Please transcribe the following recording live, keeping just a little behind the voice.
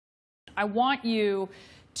I want you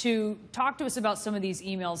to talk to us about some of these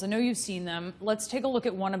emails. I know you've seen them. Let's take a look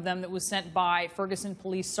at one of them that was sent by Ferguson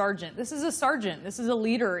Police Sergeant. This is a sergeant. This is a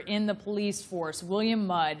leader in the police force, William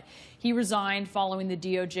Mudd. He resigned following the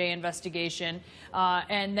DOJ investigation.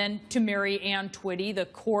 And then to Mary Ann Twitty, the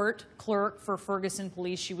court clerk for Ferguson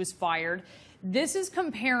Police, she was fired. This is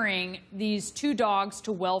comparing these two dogs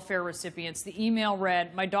to welfare recipients. The email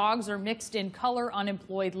read, "My dogs are mixed in color,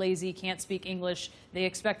 unemployed, lazy, can't speak English. They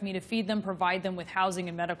expect me to feed them, provide them with housing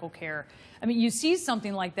and medical care." I mean, you see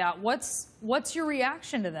something like that. What's your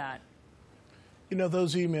reaction to that? You know,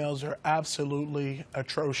 those emails are absolutely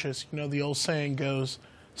atrocious. You know, the old saying goes,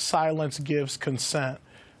 silence gives consent.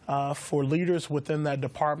 For leaders within that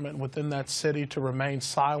department, within that city, to remain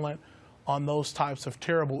silent on those types of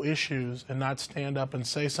terrible issues and not stand up and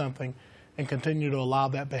say something and continue to allow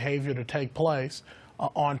that behavior to take place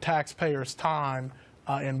on taxpayers' time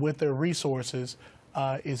and with their resources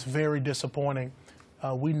is very disappointing.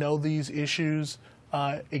 We know these issues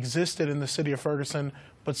existed in the city of Ferguson,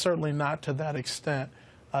 but certainly not to that extent.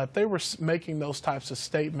 If they were making those types of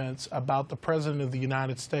statements about the President of the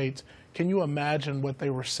United States, can you imagine what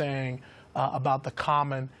they were saying about the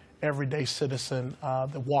common everyday citizen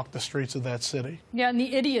that walked the streets of that city? Yeah, and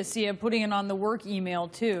the idiocy of putting it on the work email,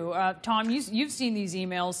 too. Tom, you've seen these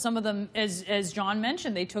emails. Some of them, as John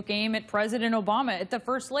mentioned, they took aim at President Obama, at the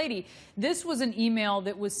First Lady. This was an email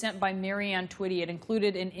that was sent by Mary Ann Twitty. It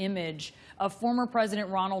included an image of former President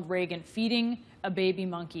Ronald Reagan feeding a baby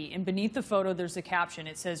monkey. And beneath the photo, there's a caption.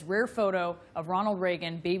 It says, "Rare photo of Ronald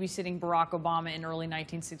Reagan babysitting Barack Obama in early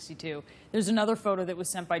 1962. There's another photo that was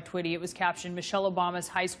sent by Twitty. It was captioned, "Michelle Obama's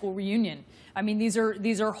high school reunion." I mean, these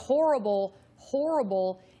are horrible,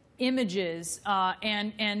 horrible images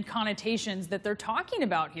and connotations that they're talking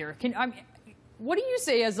about here. What do you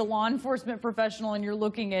say as a law enforcement professional, and you're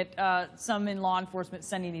looking at some in law enforcement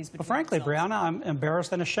sending these? Well, frankly, Brianna, I'm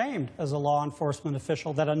embarrassed and ashamed as a law enforcement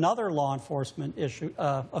official that another law enforcement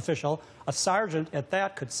official, a sergeant at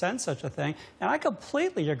that, could send such a thing. And I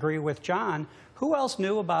completely agree with John. Who else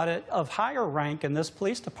knew about it of higher rank in this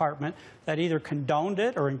police department that either condoned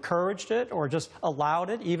it or encouraged it or just allowed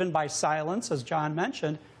it, even by silence, as John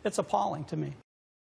mentioned? It's appalling to me.